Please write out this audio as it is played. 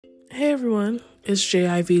Hey everyone, it's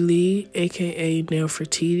JIV Lee, aka Nail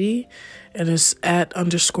Fertiti, and it's at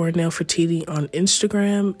 _ Nail Fertiti on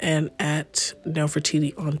Instagram and at Nail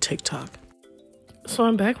Fertiti on TikTok. So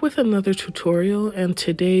I'm back with another tutorial, and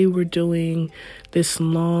today we're doing this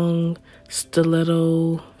long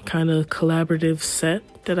stiletto kind of collaborative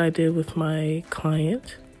set that I did with my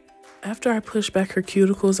client. After I pushed back her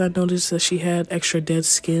cuticles, I noticed that she had extra dead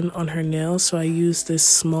skin on her nails, so I used this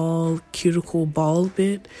small cuticle ball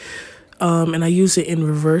bit, and I use it in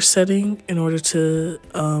reverse setting in order to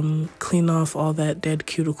clean off all that dead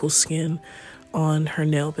cuticle skin on her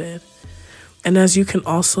nail bed. And as you can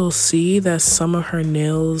also see that some of her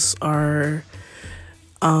nails are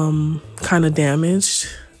kind of damaged,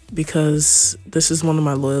 because this is one of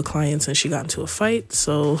my loyal clients and she got into a fight.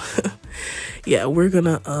 So yeah, we're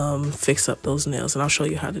gonna fix up those nails and I'll show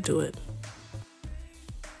you how to do it.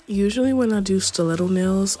 Usually when I do stiletto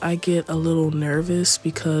nails, I get a little nervous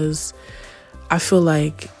because I feel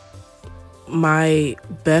like my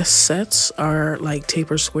best sets are like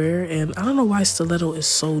taper square, and I don't know why stiletto is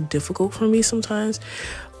so difficult for me sometimes,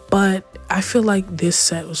 but I feel like this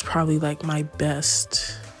set was probably like my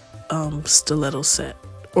best stiletto set,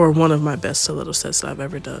 or one of my best stiletto sets that I've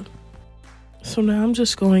ever done. So now I'm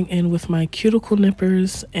just going in with my cuticle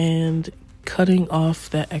nippers and cutting off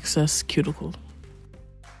that excess cuticle.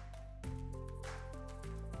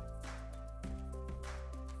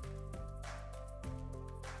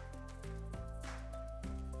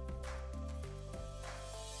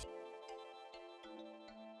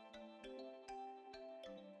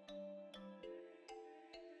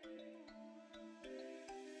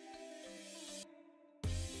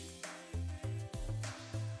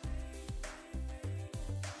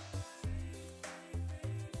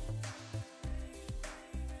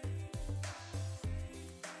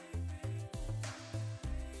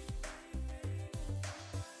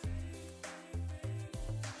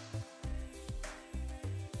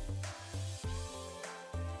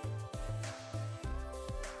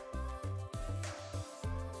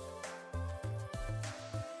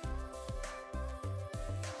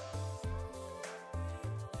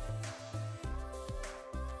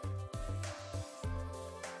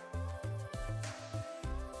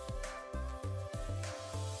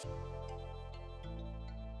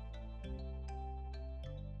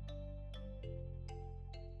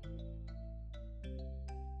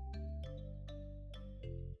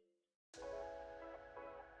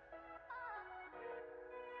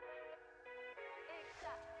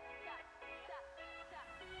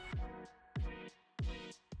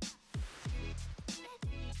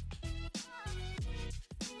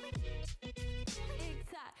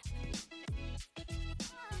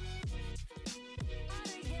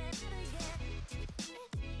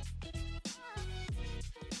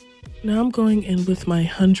 Now I'm going in with my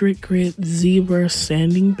 100 grit zebra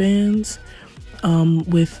sanding bands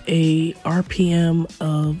with a RPM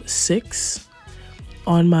of 6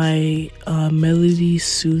 on my Melody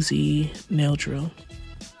Susie nail drill.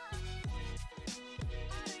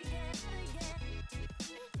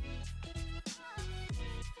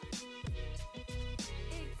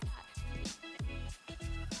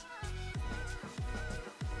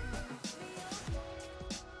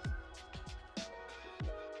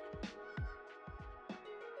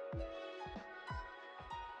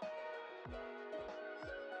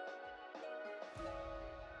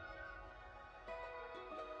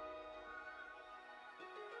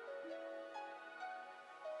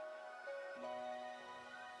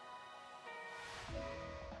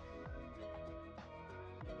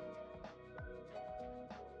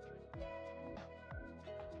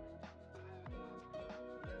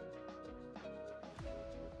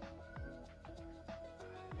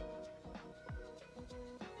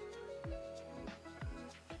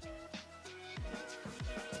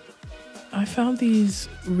 I found these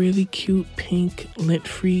really cute pink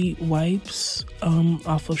lint-free wipes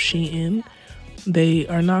off of Shein. They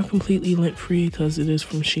are not completely lint-free because it is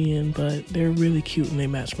from Shein, but they're really cute and they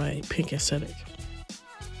match my pink aesthetic.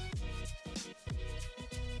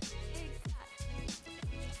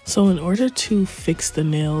 So in order to fix the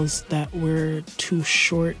nails that were too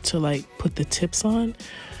short to like put the tips on,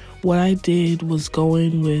 what I did was go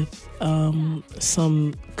in with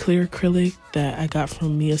some clear acrylic that I got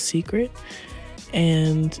from Mia Secret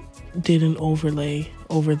and did an overlay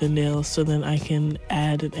over the nails so then I can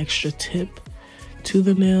add an extra tip to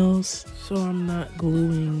the nails, so I'm not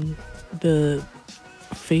gluing the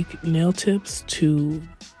fake nail tips to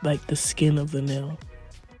like the skin of the nail.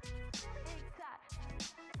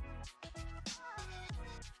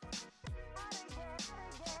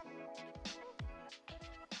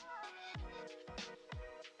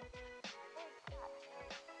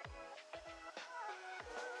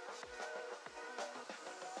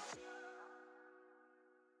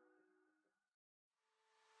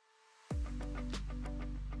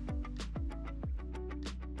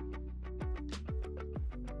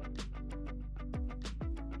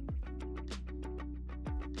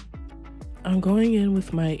 I'm going in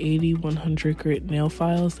with my 80-100 grit nail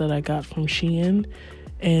files that I got from Shein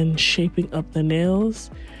and shaping up the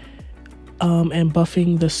nails and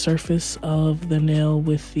buffing the surface of the nail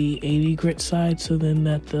with the 80 grit side so then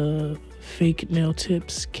that the fake nail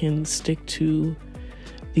tips can stick to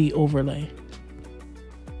the overlay.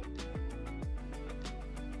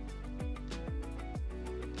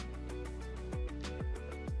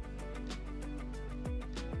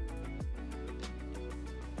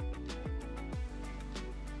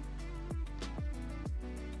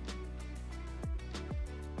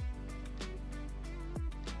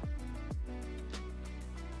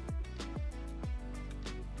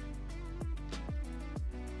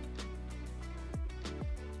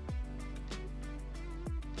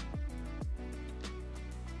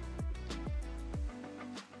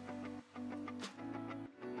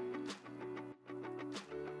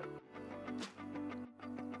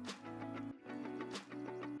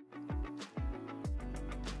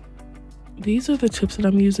 These are the tips that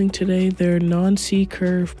I'm using today. They're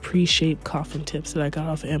non-C-curve pre-shaped coffin tips that I got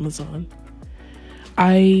off Amazon.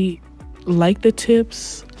 I like the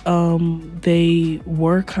tips. They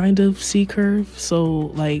were kind of C-curve, so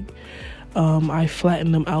like I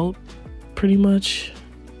flattened them out pretty much,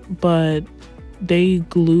 but they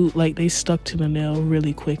glued, like they stuck to the nail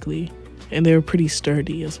really quickly, and they were pretty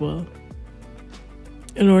sturdy as well.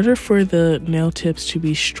 In order for the nail tips to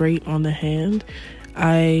be straight on the hand,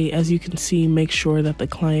 as you can see, make sure that the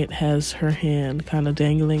client has her hand kind of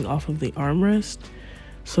dangling off of the armrest,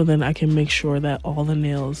 so then I can make sure that all the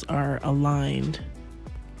nails are aligned.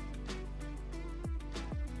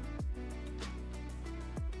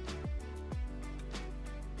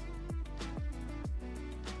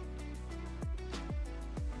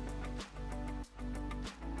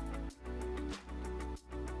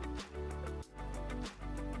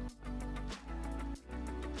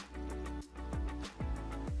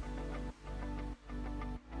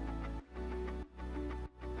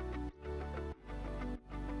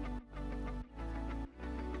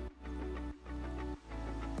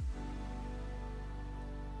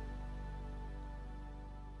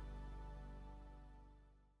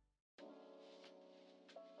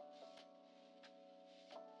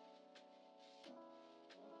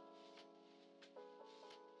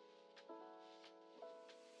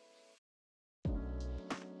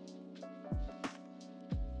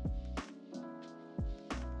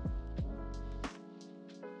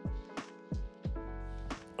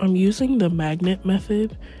 I'm using the magnet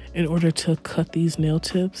method in order to cut these nail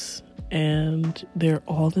tips, and they're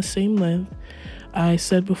all the same length. I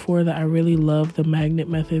said before that I really love the magnet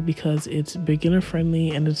method because it's beginner friendly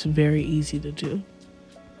and it's very easy to do.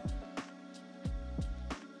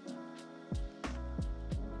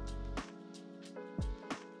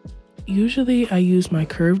 Usually I use my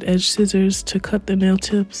curved edge scissors to cut the nail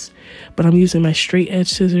tips, but I'm using my straight edge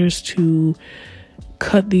scissors to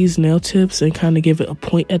cut these nail tips and kind of give it a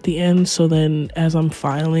point at the end, so then as I'm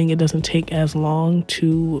filing it doesn't take as long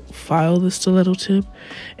to file the stiletto tip,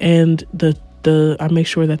 and I make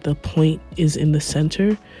sure that the point is in the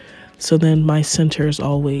center, so then my center is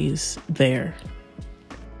always there.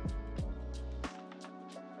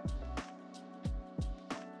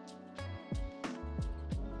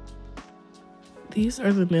 These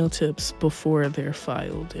are the nail tips before they're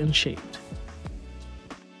filed and shaped.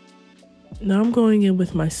 Now I'm going in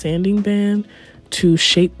with my sanding band to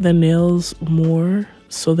shape the nails more,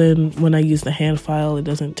 so then when I use the hand file it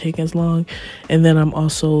doesn't take as long, and then I'm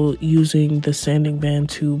also using the sanding band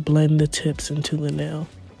to blend the tips into the nail.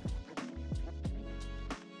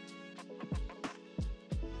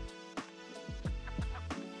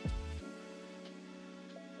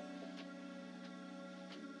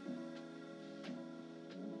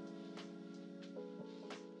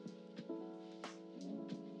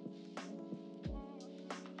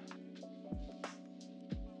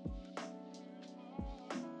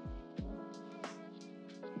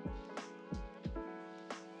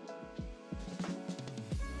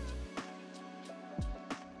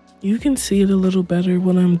 You can see it a little better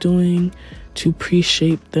when I'm doing to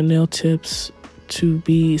pre-shape the nail tips to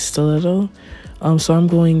be stiletto. So I'm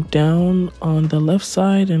going down on the left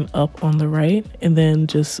side and up on the right, and then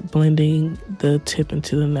just blending the tip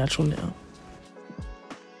into the natural nail.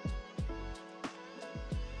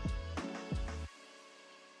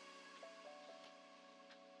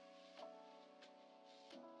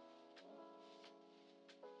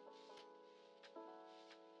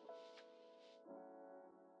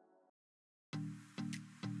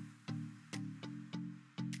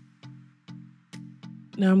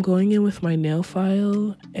 Now I'm going in with my nail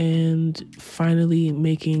file and finally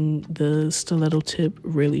making the stiletto tip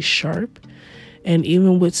really sharp. And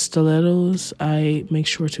even with stilettos, I make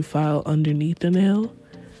sure to file underneath the nail.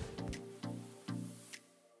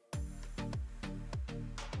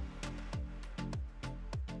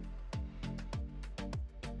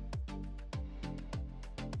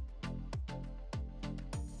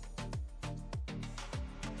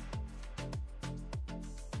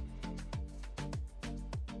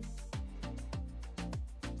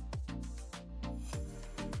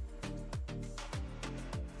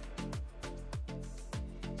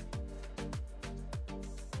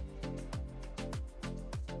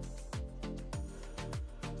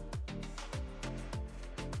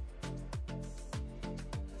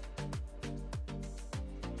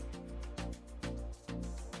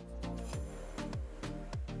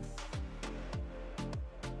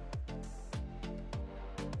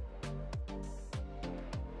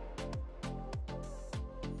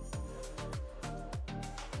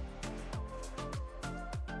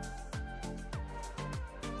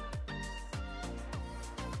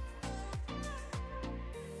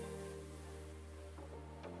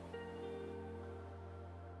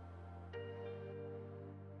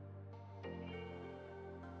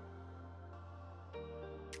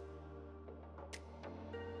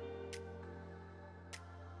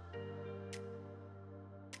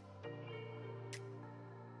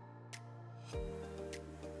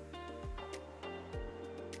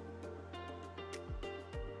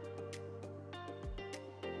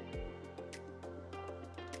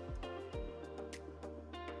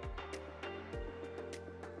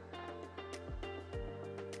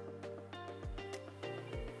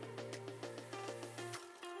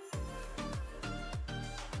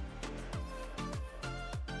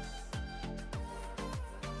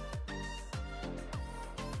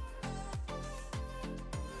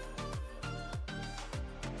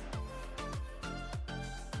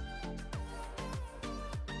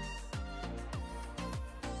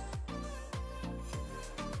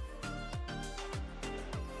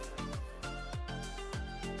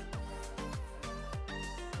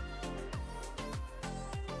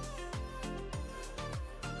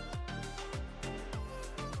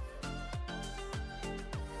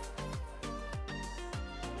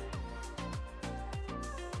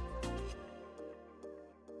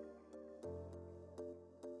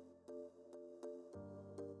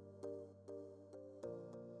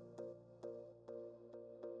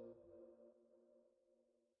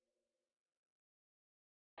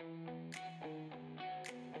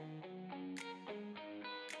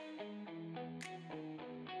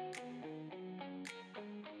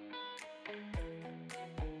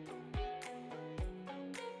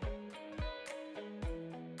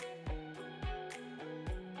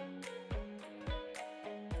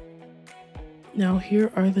 Now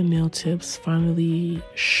here are the nail tips finally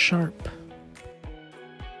sharp.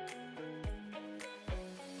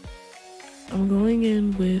 I'm going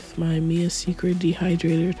in with my Mia Secret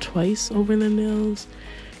dehydrator twice over the nails.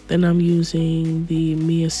 Then I'm using the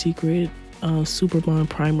Mia Secret Super Bond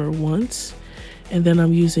Primer once. And then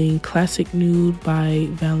I'm using Classic Nude by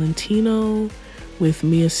Valentino with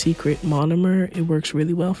Mia Secret Monomer. It works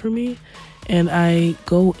really well for me. And I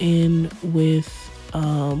go in with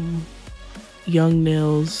Young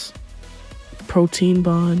Nails Protein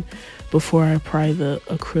Bond before I apply the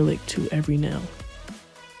acrylic to every nail.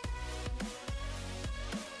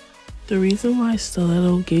 The reason why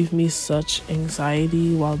Stiletto gave me such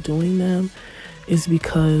anxiety while doing them is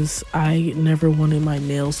because I never wanted my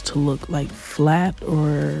nails to look like flat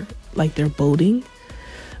or like they're boating.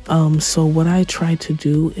 So what I try to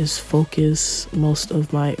do is focus most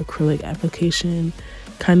of my acrylic application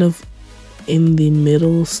kind of in the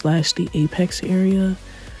middle / the apex area.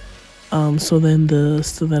 So then the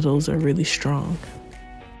stilettos are really strong.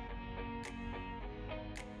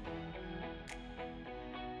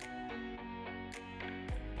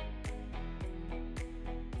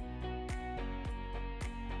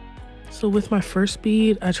 So with my first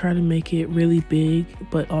bead, I try to make it really big,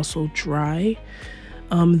 but also dry.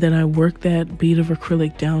 Then I work that bead of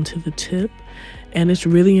acrylic down to the tip. And it's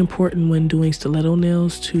really important when doing stiletto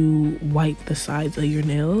nails to wipe the sides of your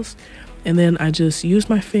nails. And then I just use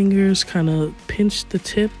my fingers, kind of pinch the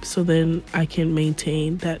tip so then I can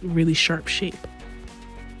maintain that really sharp shape.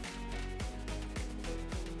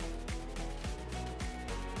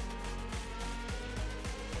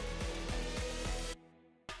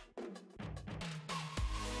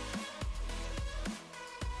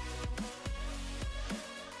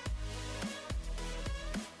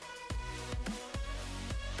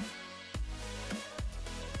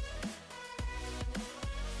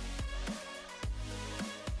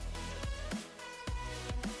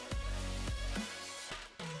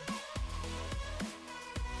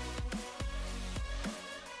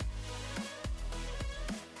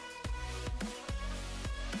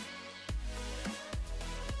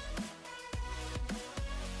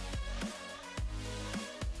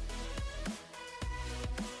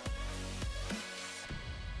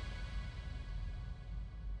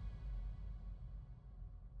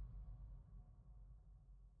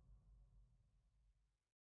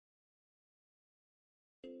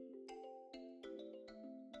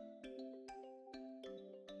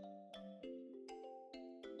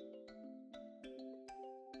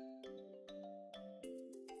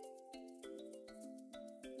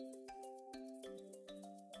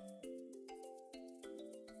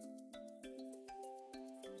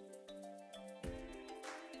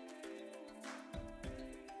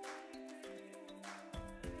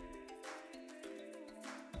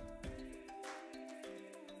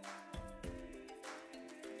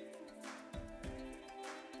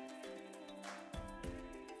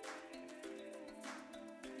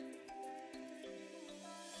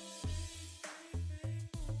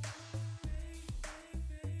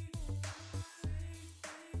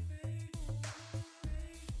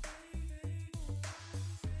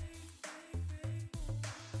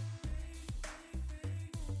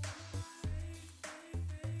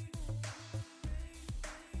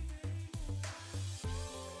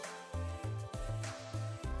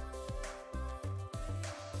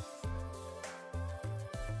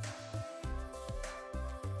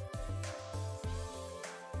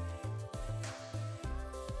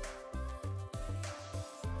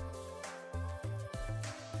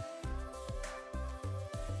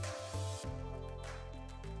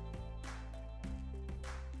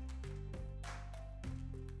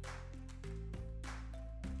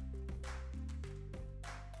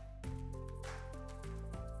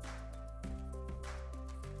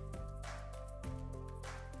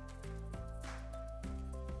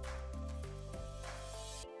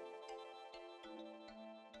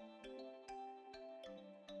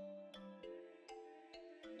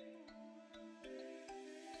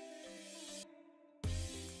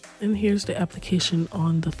 And here's the application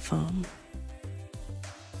on the thumb.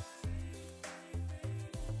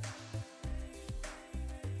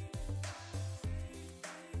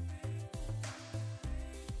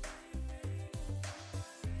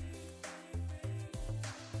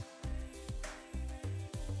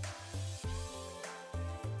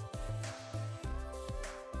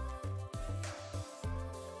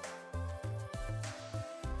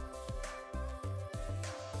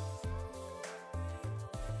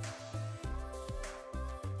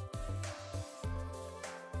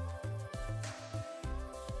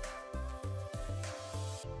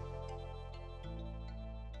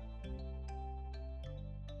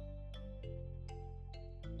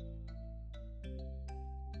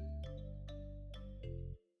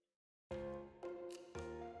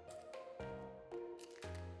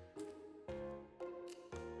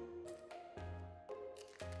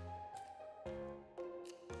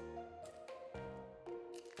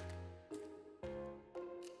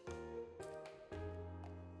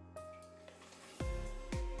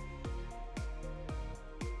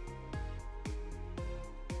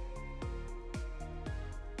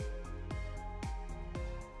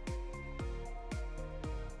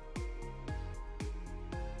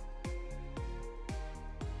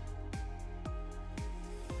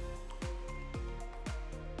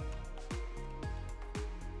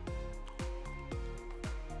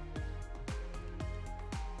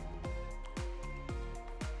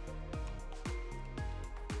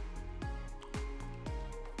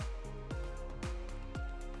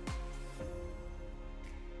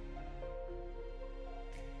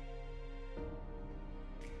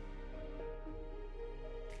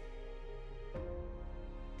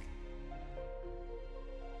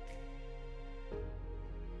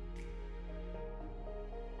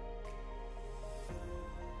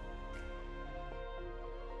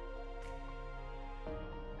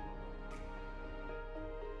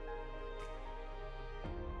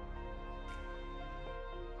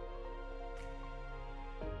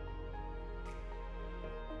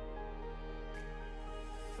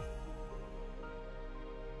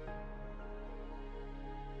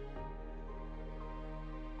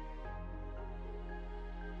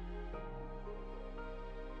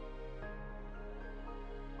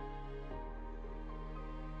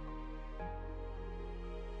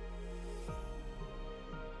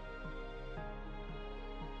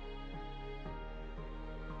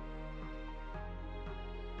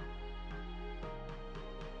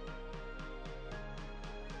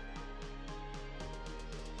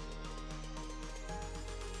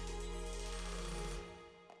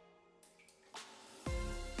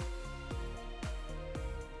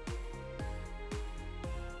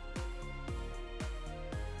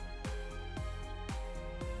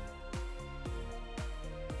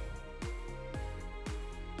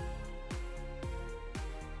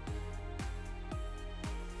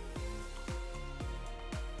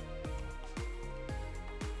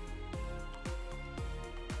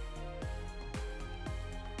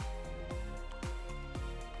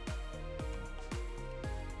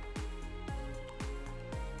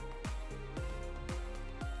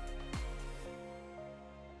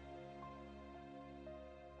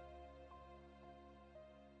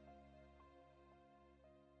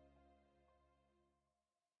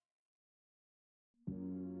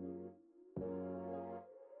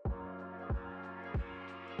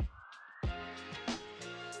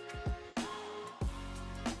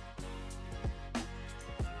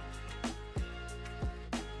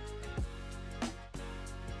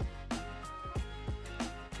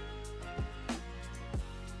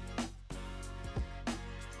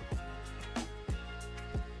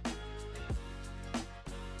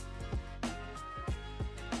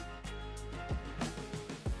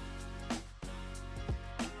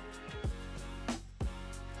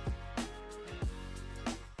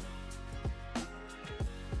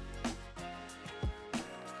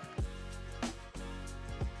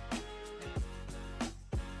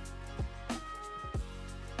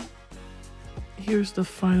 Here's the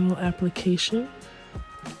final application.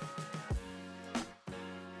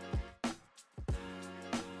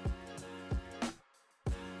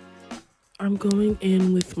 I'm going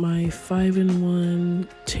in with my 5-in-1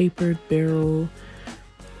 tapered barrel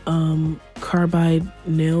carbide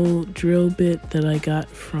nail drill bit that I got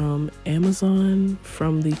from Amazon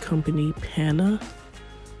from the company Pana.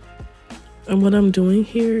 And what I'm doing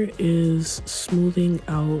here is smoothing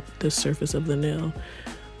out the surface of the nail.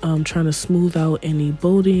 Trying to smooth out any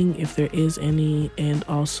boating if there is any, and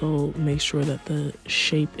also make sure that the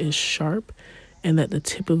shape is sharp and that the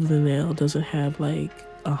tip of the nail doesn't have like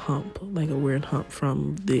a hump, like a weird hump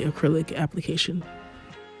from the acrylic application.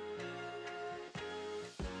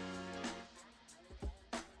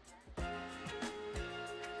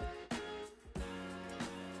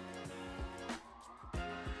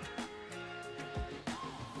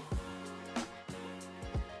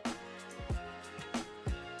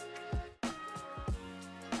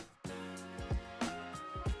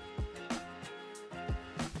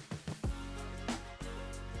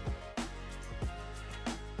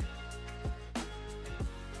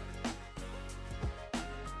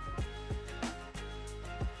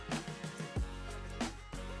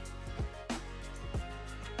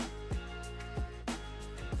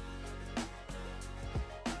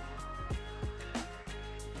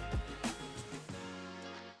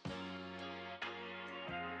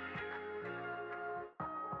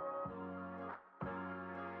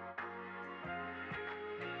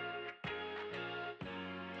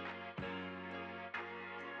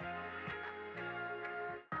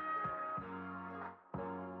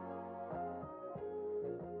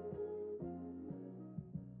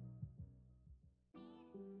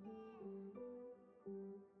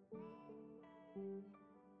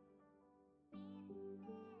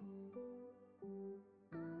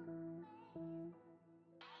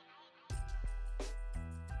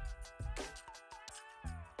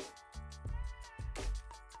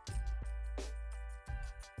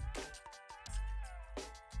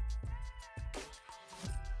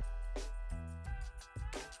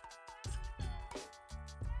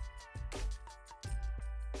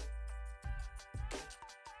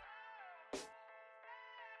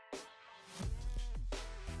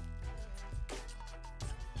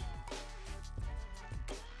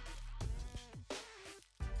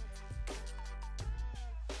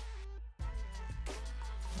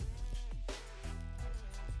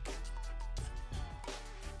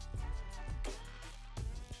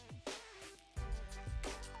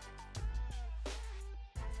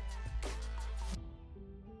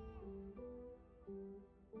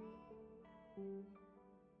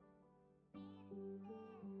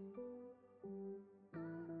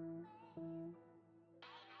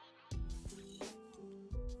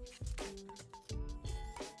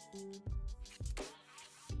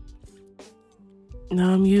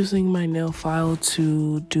 Now I'm using my nail file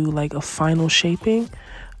to do like a final shaping.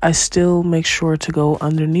 I still make sure to go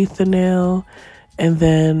underneath the nail, and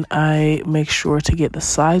then I make sure to get the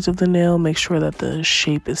sides of the nail, make sure that the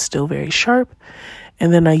shape is still very sharp.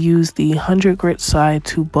 And then I use the 100 grit side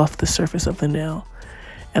to buff the surface of the nail.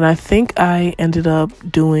 And I think I ended up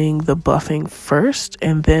doing the buffing first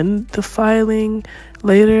and then the filing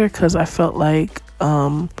later, because I felt like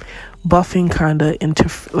buffing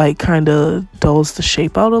kind of dulls the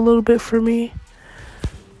shape out a little bit for me.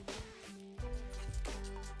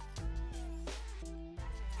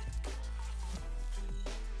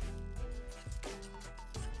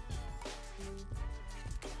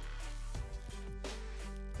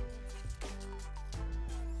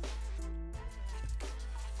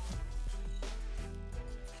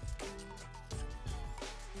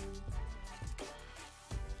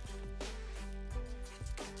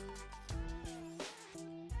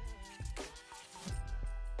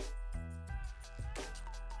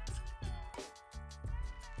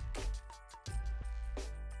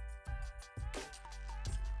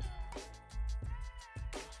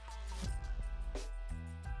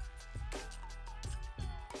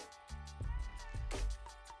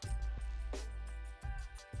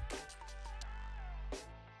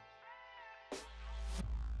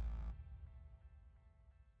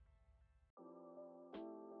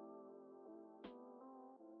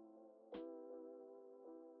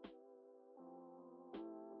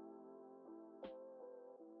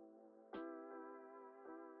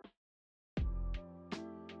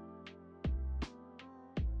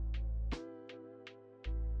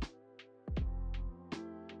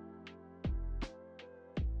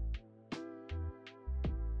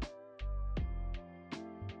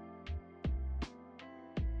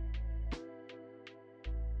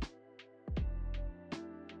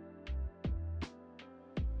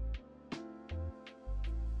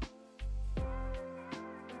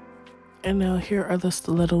 And now here are the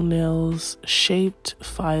stiletto nails, shaped,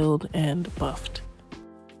 filed, and buffed.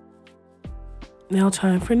 Now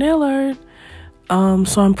time for nail art.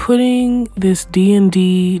 So I'm putting this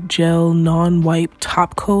DND Gel non-wipe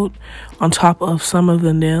top coat on top of some of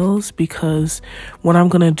the nails, because what I'm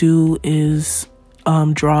gonna do is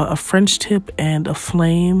draw a French tip and a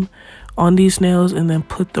flame on these nails, and then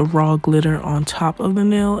put the raw glitter on top of the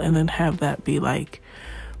nail, and then have that be like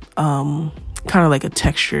kind of like a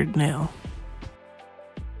textured nail.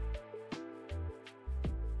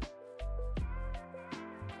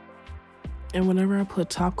 And whenever I put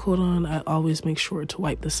top coat on, I always make sure to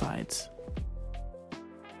wipe the sides.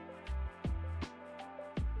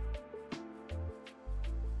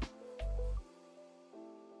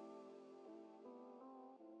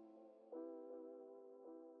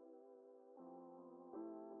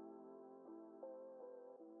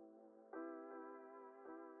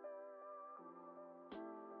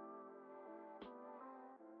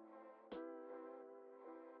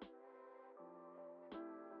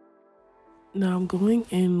 Now I'm going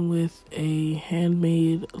in with a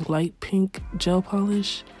handmade light pink gel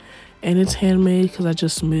polish, and it's handmade because I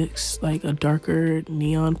just mixed like a darker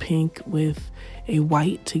neon pink with a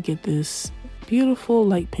white to get this beautiful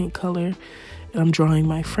light pink color. And I'm drawing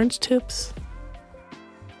my French tips.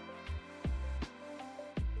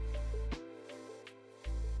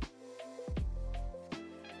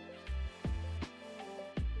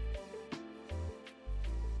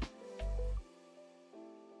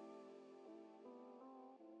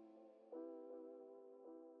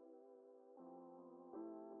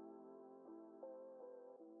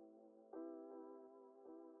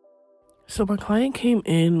 So my client came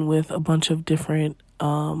in with a bunch of different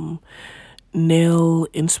nail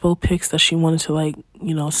inspo pics that she wanted to, like,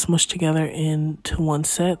 you know, smush together into one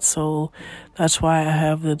set. So that's why I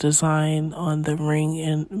have the design on the ring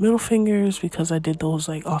and middle fingers, because I did those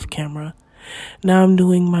like off camera. Now I'm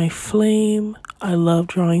doing my flame. I love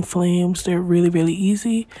drawing flames. They're really, really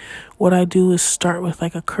easy. What I do is start with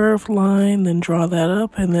like a curved line, then draw that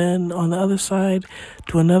up, and then on the other side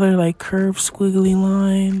do another like curved squiggly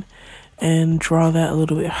line and draw that a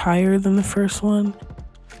little bit higher than the first one.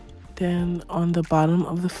 Then on the bottom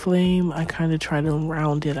of the flame, I kind of try to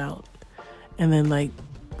round it out, and then like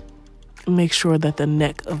make sure that the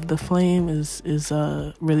neck of the flame is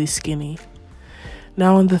really skinny.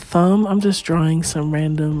 Now on the thumb, I'm just drawing some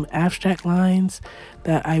random abstract lines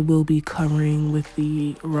that I will be covering with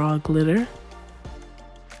the raw glitter.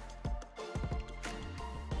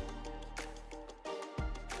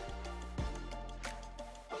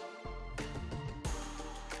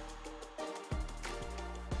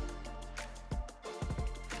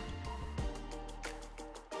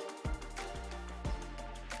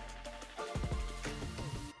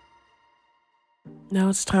 Now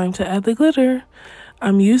it's time to add the glitter.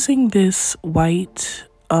 I'm using this white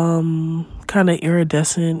kind of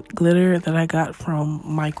iridescent glitter that I got from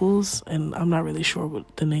Michaels, and I'm not really sure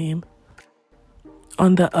what the name.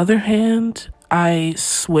 On the other hand, I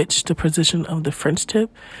switched the position of the French tip.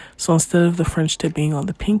 So instead of the French tip being on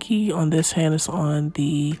the pinky, on this hand it's on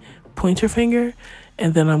the pointer finger,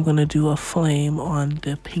 and then I'm going to do a flame on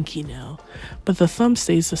the pinky nail. But the thumb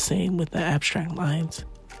stays the same with the abstract lines.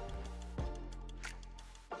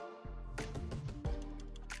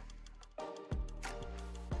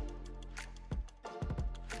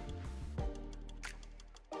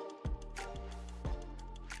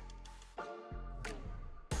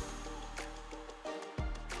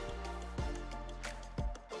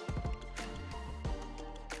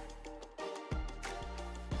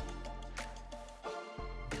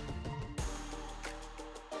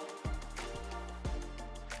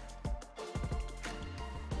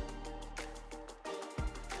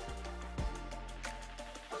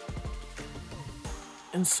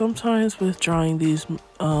 And sometimes with drawing these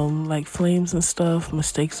like flames and stuff,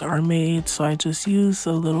 mistakes are made. So I just use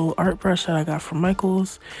a little art brush that I got from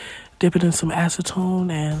Michaels, dip it in some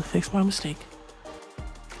acetone, and fix my mistake.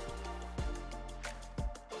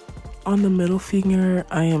 On the middle finger,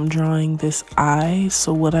 I am drawing this eye.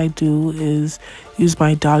 So what I do is use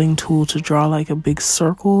my dotting tool to draw like a big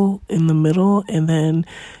circle in the middle, and then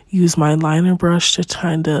use my liner brush to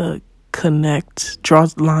kind of draw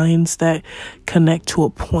lines that connect to a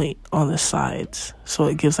point on the sides, so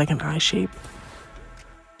it gives like an eye shape.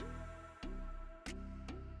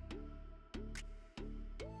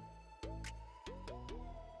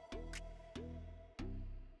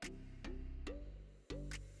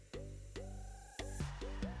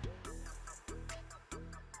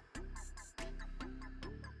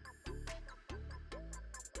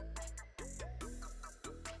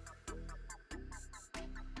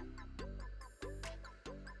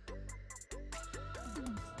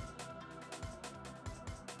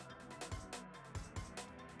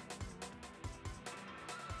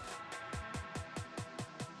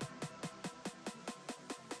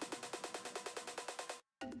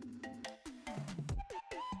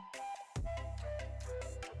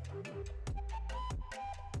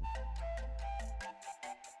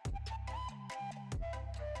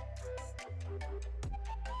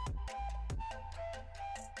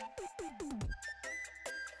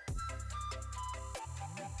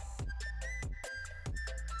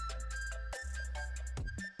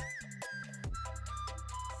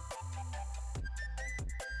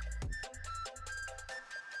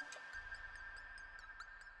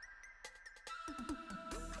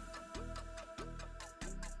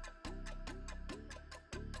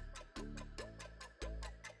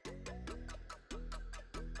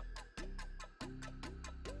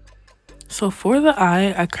 So for the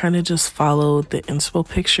eye, I kind of just followed the inspo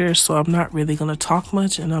picture, so I'm not really going to talk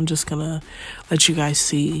much, and I'm just going to let you guys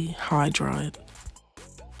see how I draw it.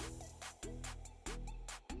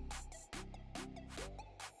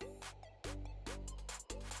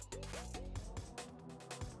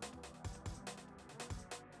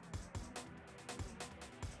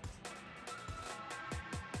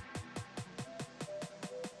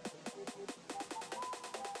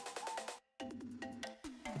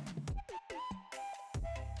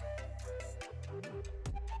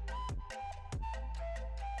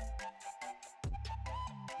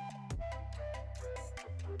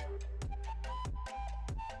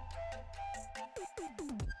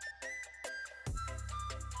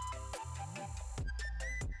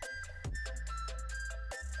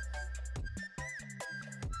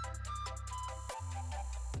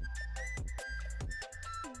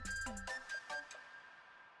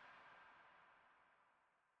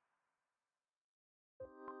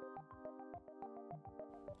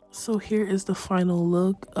 So here is the final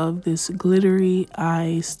look of this glittery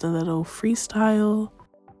eye stiletto freestyle.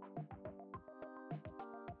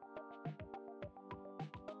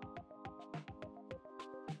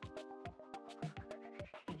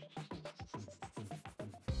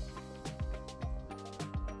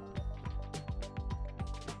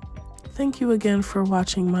 Thank you again for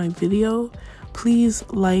watching my video. Please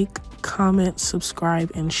like, comment,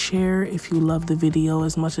 subscribe, and share if you love the video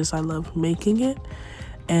as much as I love making it.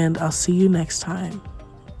 And I'll see you next time.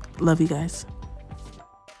 Love you guys.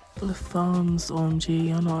 The thumbs, OMG,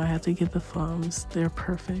 y'all know I had to get the thumbs. They're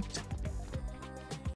perfect.